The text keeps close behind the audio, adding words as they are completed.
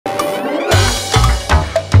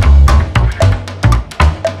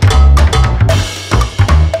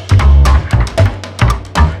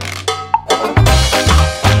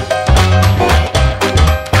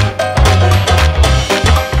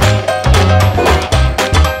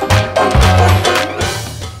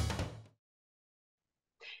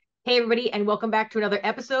Hey, everybody, and welcome back to another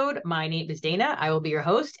episode. My name is Dana. I will be your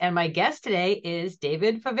host, and my guest today is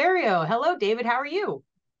David Faverio. Hello, David. How are you?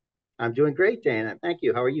 I'm doing great, Dana. Thank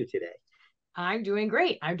you. How are you today? I'm doing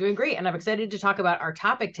great. I'm doing great. And I'm excited to talk about our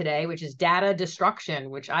topic today, which is data destruction,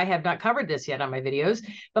 which I have not covered this yet on my videos.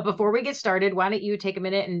 But before we get started, why don't you take a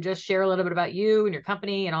minute and just share a little bit about you and your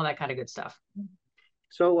company and all that kind of good stuff?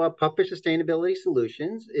 Pupfish Sustainability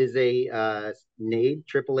Solutions is a NAID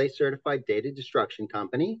AAA certified data destruction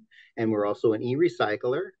company, and we're also an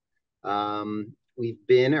e-recycler. We've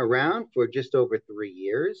been around for just over 3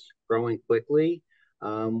 years, growing quickly.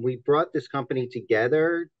 We brought this company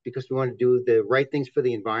together because we want to do the right things for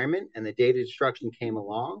the environment, and the data destruction came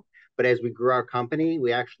along. But as we grew our company,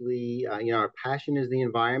 we actually, our passion is the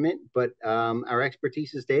environment, but our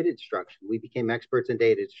expertise is data destruction. We became experts in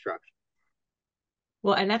data destruction.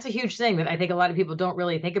 Well, and that's a huge thing that I think a lot of people don't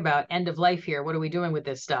really think about end of life here. What are we doing with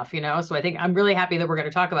this stuff? So I think I'm really happy that we're going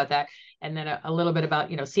to talk about that and then a little bit about,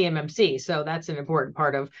 CMMC. So that's an important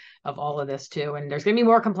part of all of this too. And there's going to be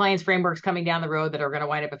more compliance frameworks coming down the road that are going to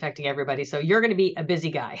wind up affecting everybody. So you're going to be a busy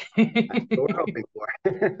guy. That's what we're hoping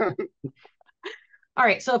for. All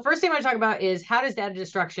right. So the first thing I want to talk about is how does data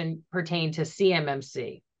destruction pertain to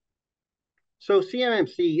CMMC? So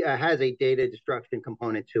CMMC has a data destruction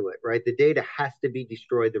component to it, right? The data has to be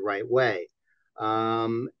destroyed the right way.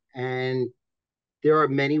 And there are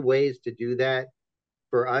many ways to do that.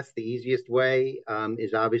 For us, the easiest way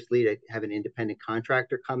is obviously to have an independent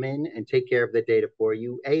contractor come in and take care of the data for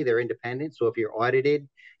you. They're independent. So if you're audited,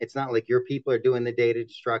 it's not like your people are doing the data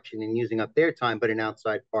destruction and using up their time, but an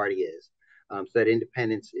outside party is. So that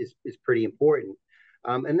independence is pretty important.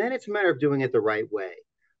 And then it's a matter of doing it the right way.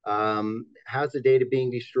 How's the data being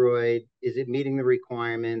destroyed? Is it meeting the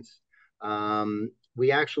requirements?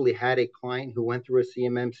 We actually had a client who went through a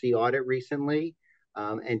CMMC audit recently,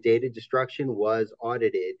 and data destruction was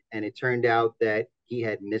audited. And it turned out that he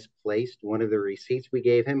had misplaced one of the receipts we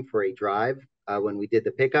gave him for a drive when we did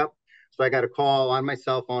the pickup. So I got a call on my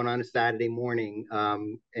cell phone on a Saturday morning,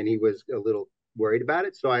 and he was a little worried about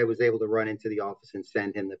it. So I was able to run into the office and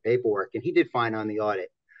send him the paperwork, and he did fine on the audit.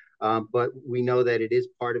 But we know that it is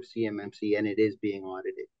part of CMMC and it is being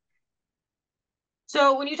audited.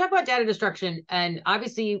 So when you talk about data destruction, and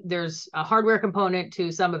obviously there's a hardware component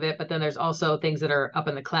to some of it, but then there's also things that are up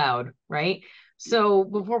in the cloud, right? So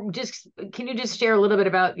can you just share a little bit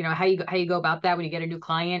about, how you go about that when you get a new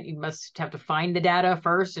client? You must have to find the data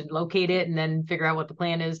first and locate it and then figure out what the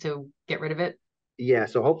plan is to get rid of it. Yeah,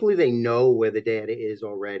 so hopefully they know where the data is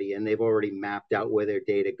already and they've already mapped out where their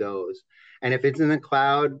data goes. And if it's in the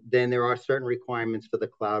cloud, then there are certain requirements for the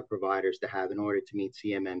cloud providers to have in order to meet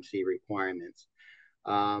CMMC requirements.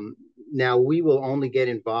 Now, we will only get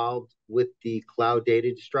involved with the cloud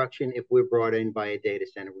data destruction if we're brought in by a data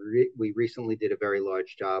center. We recently did a very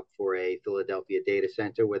large job for a Philadelphia data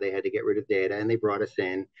center where they had to get rid of data, and they brought us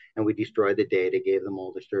in and we destroyed the data, gave them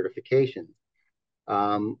all the certifications.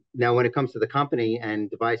 Now, when it comes to the company and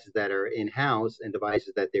devices that are in-house and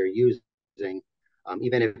devices that they're using,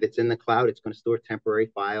 even if it's in the cloud, it's going to store temporary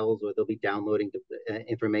files or they'll be downloading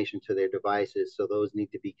information to their devices. So those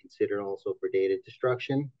need to be considered also for data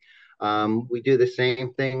destruction. We do the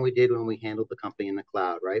same thing we did when we handled the company in the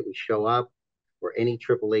cloud, right? We show up, or any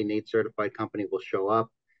AAA NAID certified company will show up,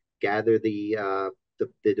 gather the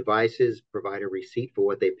devices, provide a receipt for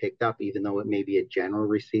what they picked up, even though it may be a general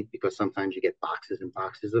receipt, because sometimes you get boxes and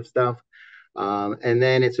boxes of stuff. And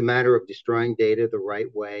then it's a matter of destroying data the right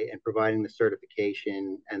way and providing the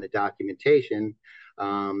certification and the documentation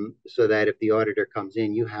so that if the auditor comes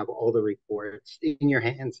in, you have all the reports in your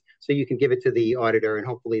hands so you can give it to the auditor and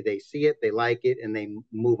hopefully they see it, they like it, and they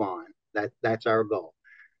move on. That's our goal.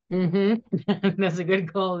 That's a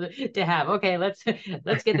good goal to have. Okay, let's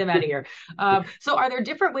get them out of here. So are there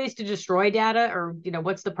different ways to destroy data, or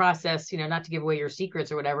what's the process? Not to give away your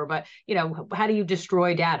secrets or whatever, but how do you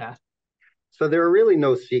destroy data? So there are really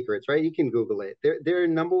no secrets, right? You can Google it. There are a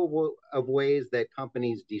number of ways that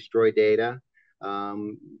companies destroy data,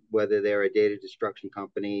 whether they're a data destruction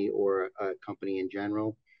company or a company in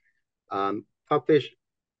general. Pupfish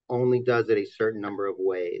only does it a certain number of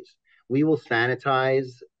ways. We will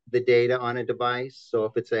sanitize the data on a device. So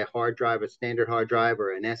if it's a hard drive, a standard hard drive,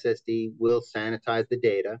 or an SSD, we'll sanitize the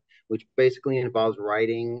data, which basically involves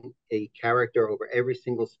writing a character over every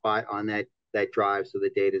single spot on that drive so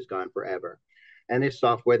the data is gone forever. And there's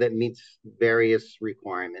software that meets various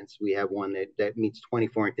requirements. We have one that meets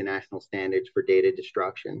 24 international standards for data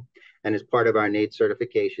destruction. And as part of our NAID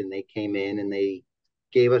certification, they came in and they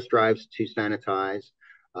gave us drives to sanitize.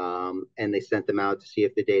 And they sent them out to see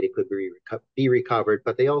if the data could be recovered.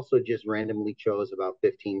 But they also just randomly chose about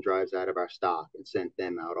 15 drives out of our stock and sent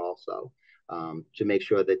them out also, to make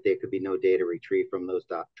sure that there could be no data retrieved from those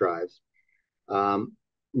drives.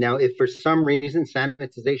 Now, if for some reason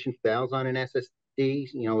sanitization fails on an SSD,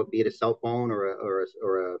 be it a cell phone or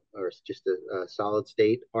just a solid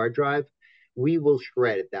state hard drive, we will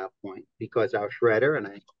shred at that point, because our shredder, and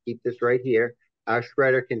I keep this right here, our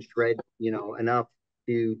shredder can shred, enough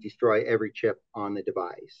to destroy every chip on the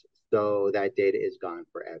device. So that data is gone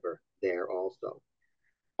forever there also.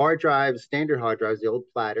 Hard drives, standard hard drives, the old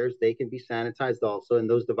platters, they can be sanitized also, and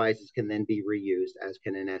those devices can then be reused, as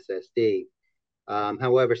can an SSD.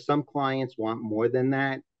 However, some clients want more than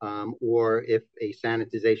that, or if a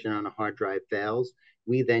sanitization on a hard drive fails,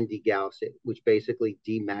 we then degauss it, which basically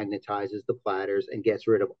demagnetizes the platters and gets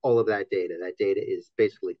rid of all of that data. That data is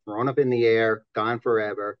basically thrown up in the air, gone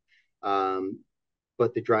forever,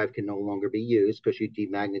 but the drive can no longer be used because you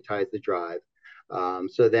demagnetize the drive.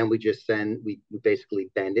 So then we basically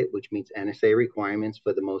bend it, which meets NSA requirements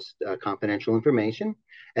for the most confidential information.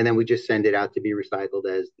 And then we just send it out to be recycled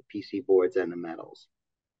as the PC boards and the metals.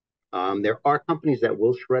 There are companies that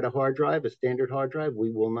will shred a hard drive, a standard hard drive.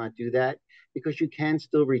 We will not do that because you can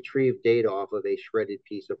still retrieve data off of a shredded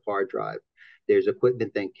piece of hard drive. There's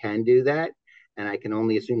equipment that can do that, and I can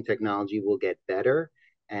only assume technology will get better,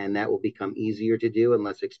 and that will become easier to do and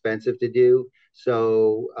less expensive to do.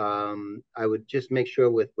 So I would just make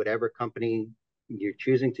sure with whatever company you're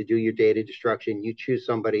choosing to do your data destruction, you choose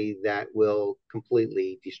somebody that will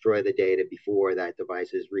completely destroy the data before that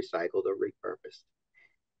device is recycled or repurposed.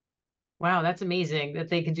 Wow, that's amazing that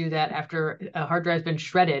they can do that after a hard drive's been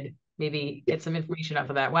shredded. Maybe get some information off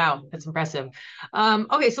of that. Wow, that's impressive.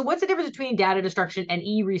 Okay, so what's the difference between data destruction and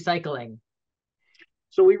e-recycling?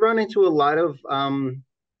 So we run into a lot of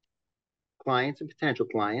clients and potential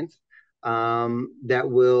clients that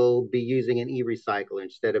will be using an e-recycler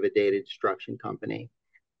instead of a data destruction company.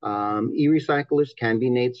 E-recyclers can be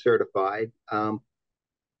NAID certified,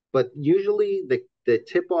 but usually the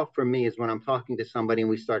tip-off for me is when I'm talking to somebody and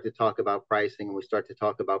we start to talk about pricing and we start to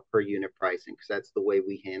talk about per unit pricing, because that's the way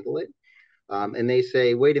we handle it. And they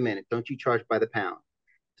say, wait a minute, don't you charge by the pound?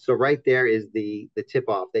 So right there is the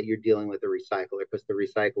tip-off that you're dealing with a recycler, because the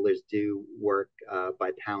recyclers do work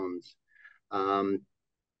by pounds.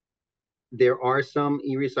 There are some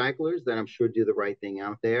e-recyclers that I'm sure do the right thing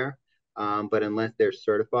out there, but unless they're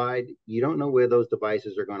certified, you don't know where those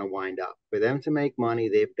devices are going to wind up. For them to make money,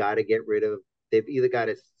 they've either got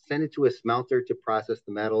to send it to a smelter to process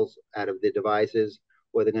the metals out of the devices,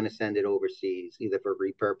 or they're going to send it overseas, either for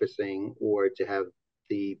repurposing or to have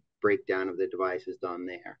the breakdown of the devices done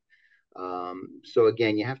there. So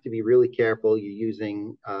again, you have to be really careful. You're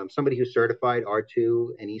using somebody who's certified. R2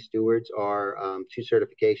 and e-stewards are two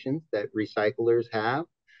certifications that recyclers have.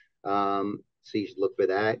 So you should look for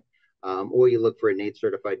that. Or you look for a NAID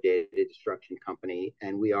certified data destruction company,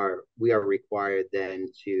 and we are required then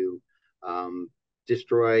to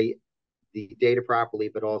destroy the data properly,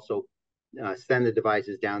 but also send the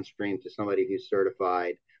devices downstream to somebody who's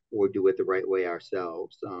certified, or do it the right way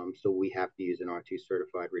ourselves. So we have to use an R2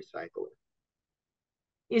 certified recycler.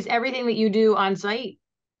 Is everything that you do on site?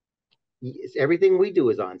 Yes, everything we do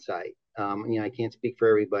is on site. I can't speak for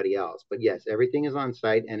everybody else, but yes, everything is on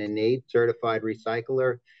site, and a NAID certified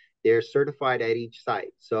recycler, they're certified at each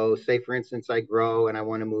site. So say, for instance, I grow and I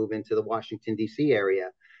want to move into the Washington, D.C. area.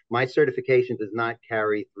 My certification does not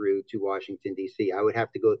carry through to Washington, D.C. I would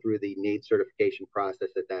have to go through the NAID certification process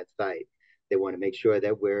at that site. They want to make sure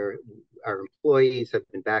that our employees have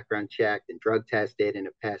been background checked and drug tested and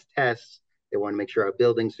have passed tests. They want to make sure our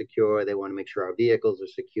building's secure. They want to make sure our vehicles are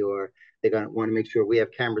secure. They're going to want to make sure we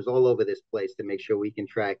have cameras all over this place to make sure we can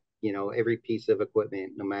track, every piece of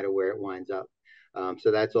equipment, no matter where it winds up.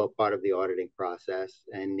 So that's all part of the auditing process,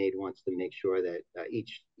 and NAID wants to make sure that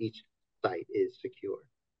each site is secure.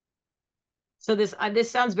 So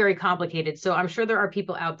this sounds very complicated. So I'm sure there are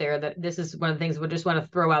people out there that this is one of the things we just want to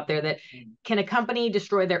throw out there, that can a company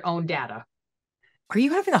destroy their own data? Are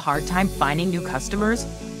you having a hard time finding new customers?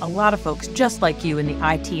 A lot of folks just like you in the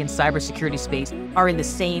IT and cybersecurity space are in the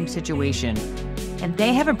same situation. And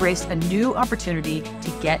they have embraced a new opportunity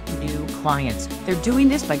to get new clients. They're doing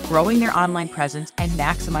this by growing their online presence and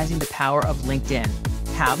maximizing the power of LinkedIn.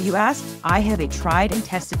 How, you ask? I have a tried and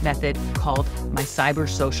tested method called my Cyber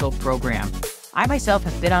Social program. I myself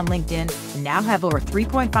have been on LinkedIn and now have over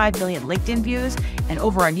 3.5 million LinkedIn views, and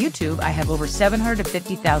over on YouTube, I have over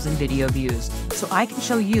 750,000 video views. So I can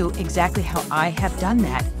show you exactly how I have done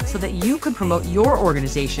that so that you can promote your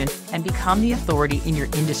organization and become the authority in your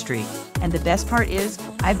industry. And the best part is,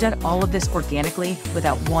 I've done all of this organically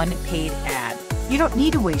without one paid ad. You don't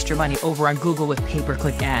need to waste your money over on Google with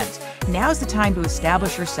pay-per-click ads. Now's the time to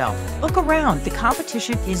establish yourself. Look around. The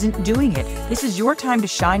competition isn't doing it. This is your time to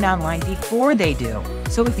shine online before they do.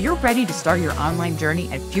 So if you're ready to start your online journey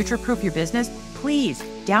and future-proof your business, please,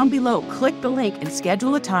 down below, click the link and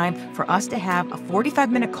schedule a time for us to have a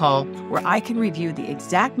 45-minute call where I can review the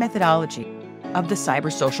exact methodology of the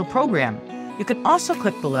Cyber Social program. You can also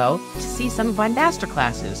click below to see some of my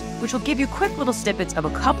masterclasses, which will give you quick little snippets of a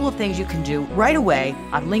couple of things you can do right away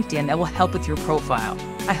on LinkedIn that will help with your profile.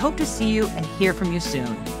 I hope to see you and hear from you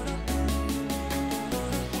soon.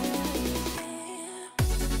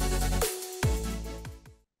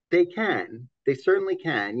 They can. They certainly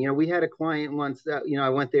can. We had a client once that, I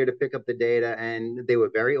went there to pick up the data, and they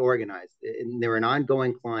were very organized. And they were an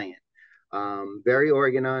ongoing client. Very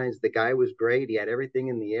organized. The guy was great. He had everything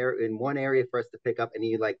in one area for us to pick up, and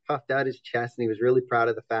he like puffed out his chest, and he was really proud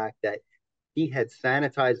of the fact that he had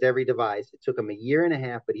sanitized every device. It took him a year and a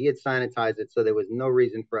half, but he had sanitized it, so there was no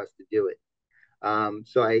reason for us to do it.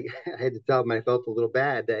 So I had to tell him I felt a little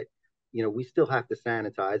bad that, we still have to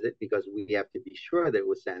sanitize it because we have to be sure that it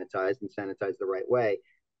was sanitized and sanitized the right way,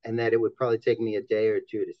 and that it would probably take me a day or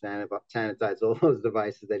two to sanitize all those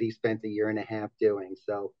devices that he spent a year and a half doing.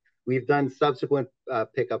 So we've done subsequent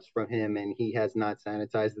pickups from him, and he has not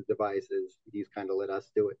sanitized the devices. He's kind of let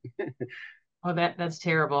us do it. Oh, that's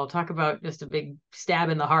terrible. Talk about just a big stab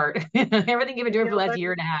in the heart. Everything you've been doing for the last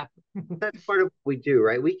year and a half. That's part of what we do,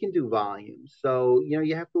 right? We can do volume. So,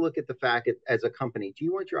 you have to look at the fact as a company, do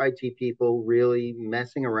you want your IT people really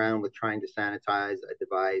messing around with trying to sanitize a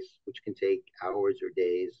device, which can take hours or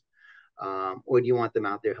days? Or do you want them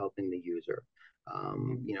out there helping the user?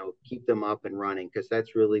 Keep them up and running, because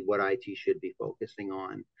that's really what IT should be focusing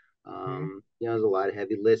on. There's a lot of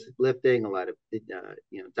heavy lifting, a lot of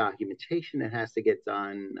documentation that has to get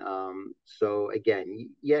done. So again,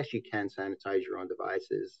 yes, you can sanitize your own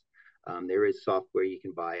devices. There is software you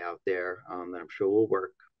can buy out there that I'm sure will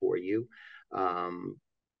work for you.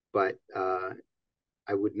 But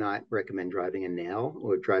I would not recommend driving a nail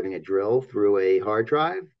or driving a drill through a hard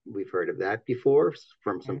drive. We've heard of that before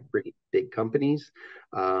from some pretty big companies.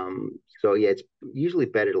 So yeah, it's usually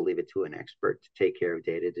better to leave it to an expert to take care of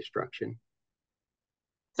data destruction.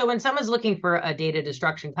 So when someone's looking for a data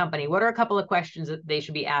destruction company, what are a couple of questions that they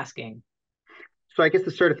should be asking? So I guess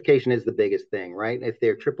the certification is the biggest thing, right? If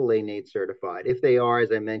they're AAA NAID certified, if they are,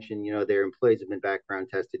 as I mentioned, their employees have been background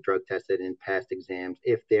tested, drug tested, and passed exams,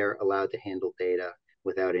 if they're allowed to handle data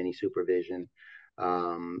without any supervision.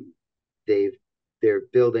 They're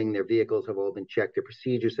building, their vehicles have all been checked, their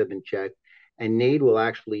procedures have been checked, and NAID will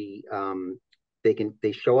actually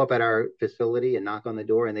they show up at our facility and knock on the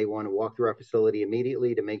door, and they want to walk through our facility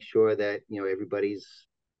immediately to make sure that everybody's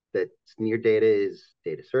that's near data is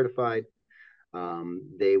data certified.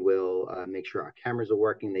 They will make sure our cameras are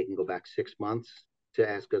working. They can go back 6 months to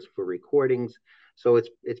ask us for recordings. So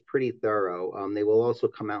it's pretty thorough. They will also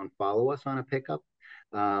come out and follow us on a pickup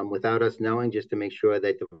without us knowing, just to make sure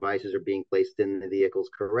that the devices are being placed in the vehicles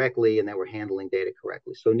correctly and that we're handling data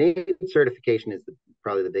correctly. So NAID certification is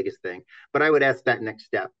probably the biggest thing. But I would ask that next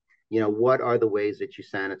step. What are the ways that you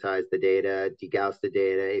sanitize the data, degauss the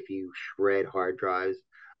data, if you shred hard drives?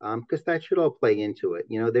 Because that should all play into it.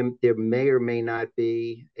 There may or may not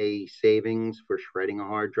be a savings for shredding a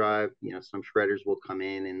hard drive. Some shredders will come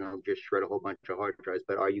in and they'll just shred a whole bunch of hard drives,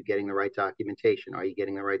 but are you getting the right documentation? Are you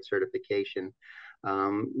getting the right certification?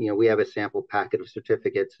 We have a sample packet of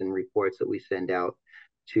certificates and reports that we send out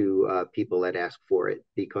to people that ask for it,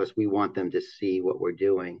 because we want them to see what we're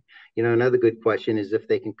doing. Another good question is if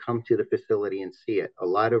they can come to the facility and see it. A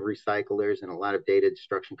lot of recyclers and a lot of data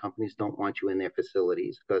destruction companies don't want you in their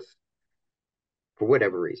facilities because, for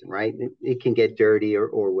whatever reason, right? It can get dirty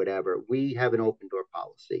or whatever. We have an open door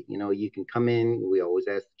policy. You can come in. We always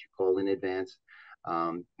ask that you call in advance,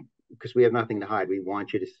 because we have nothing to hide. We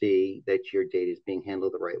want you to see that your data is being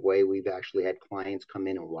handled the right way. We've actually had clients come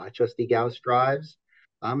in and watch us degauss drives.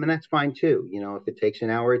 And that's fine too. If it takes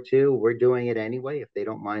an hour or two, we're doing it anyway. If they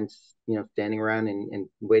don't mind, standing around and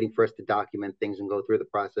waiting for us to document things and go through the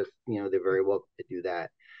process, they're very welcome to do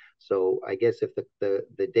that. So I guess if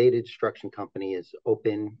the data destruction company is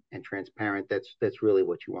open and transparent, that's really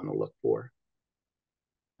what you want to look for.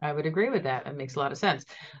 I would agree with that. That makes a lot of sense.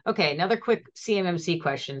 Okay, another quick CMMC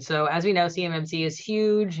question. So as we know, CMMC is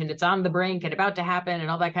huge and it's on the brink and about to happen and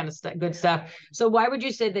all that kind of good stuff. So why would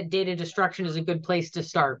you say that data destruction is a good place to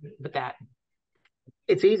start with that?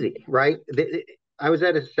 It's easy, right? I was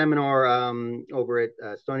at a seminar over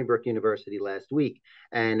at Stony Brook University last week,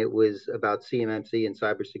 and it was about CMMC and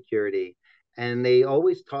cybersecurity. And they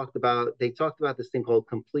talked about this thing called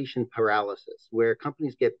completion paralysis, where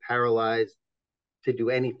companies get paralyzed to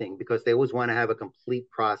do anything because they always want to have a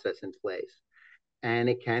complete process in place. And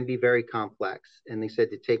it can be very complex. And they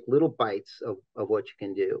said to take little bites of what you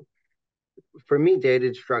can do. For me, data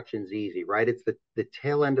destruction is easy, right? It's the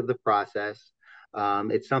tail end of the process.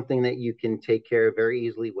 It's something that you can take care of very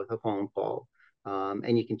easily with a phone call.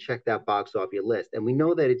 And you can check that box off your list. And we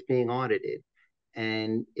know that it's being audited.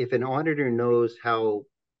 And if an auditor knows how,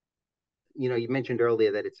 you mentioned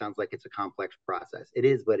earlier that it sounds like it's a complex process. It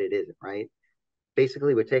is, but it isn't, right?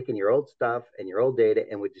 Basically, we're taking your old stuff and your old data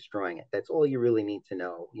and we're destroying it. That's all you really need to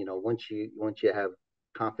know. Once you have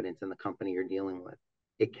confidence in the company you're dealing with.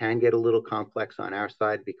 It can get a little complex on our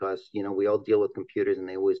side because, we all deal with computers and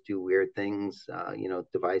they always do weird things.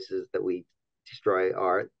 Devices that we destroy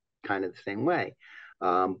are kind of the same way.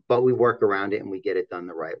 But we work around it and we get it done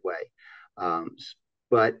the right way.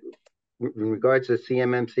 But in regards to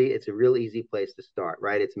CMMC, it's a real easy place to start,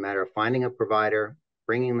 right? It's a matter of finding a provider,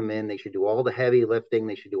 bringing them in. They should do all the heavy lifting.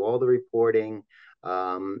 They should do all the reporting.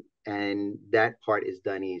 And that part is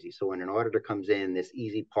done easy. So when an auditor comes in, this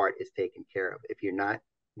easy part is taken care of. If you're not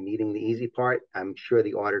meeting the easy part, I'm sure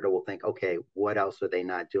the auditor will think, okay, what else are they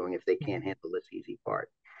not doing if they can't handle this easy part?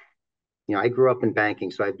 I grew up in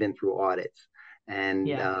banking, so I've been through audits. And,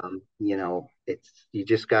 you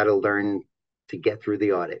just got to learn to get through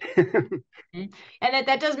the audit. And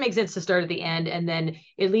that does make sense to start at the end. And then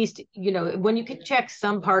at least, when you can check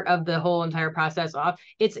some part of the whole entire process off,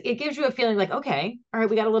 it gives you a feeling like, okay, all right,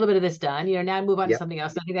 we got a little bit of this done, now move on to something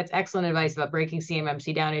else. And I think that's excellent advice about breaking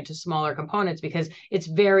CMMC down into smaller components, because it's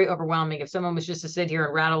very overwhelming. If someone was just to sit here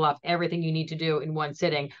and rattle off everything you need to do in one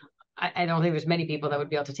sitting, I don't think there's many people that would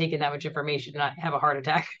be able to take in that much information and not have a heart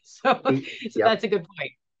attack. So that's a good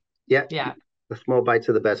point. Yeah. The small bites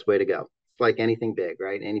are the best way to go. It's like anything big,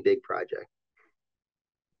 right? Any big project.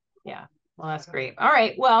 Yeah. Well, that's great. All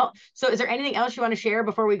right. Well, so is there anything else you want to share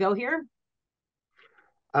before we go here?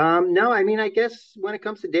 No, I guess when it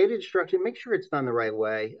comes to data destruction, make sure it's done the right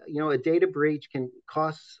way. A data breach can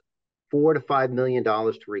cost $4 to $5 million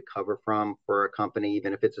to recover from for a company,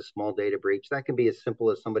 even if it's a small data breach. That can be as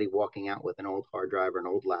simple as somebody walking out with an old hard drive or an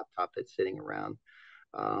old laptop that's sitting around.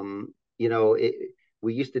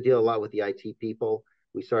 We used to deal a lot with the IT people.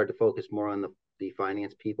 We started to focus more on the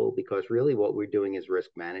finance people, because really what we're doing is risk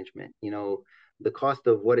management. The cost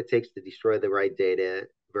of what it takes to destroy the right data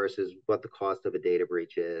versus what the cost of a data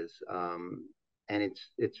breach is. And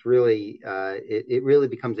it's really, it really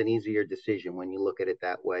becomes an easier decision when you look at it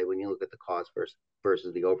that way, when you look at the cost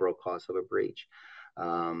versus the overall cost of a breach.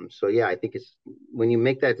 So yeah, I think it's, when you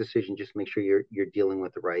make that decision, just make sure you're dealing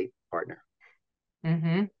with the right partner.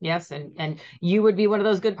 Yes, and you would be one of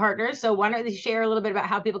those good partners. So why don't you share a little bit about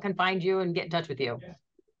how people can find you and get in touch with you?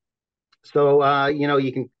 So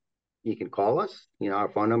you can call us. Our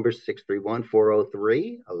phone number is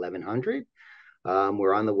 631-403-1100.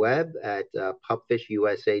 We're on the web at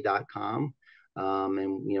pupfishusa.com,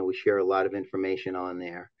 and we share a lot of information on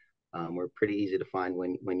there. We're pretty easy to find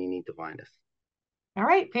when you need to find us. All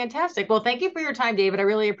right, fantastic. Well, thank you for your time, David. I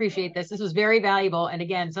really appreciate this. This was very valuable. And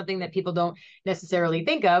again, something that people don't necessarily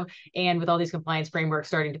think of. And with all these compliance frameworks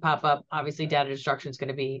starting to pop up, obviously data destruction is going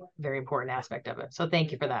to be a very important aspect of it. So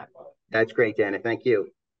thank you for that. That's great, Janet. Thank you.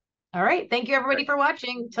 All right. Thank you, everybody, for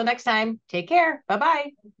watching. Till next time, take care.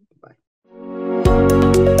 Bye-bye. Bye.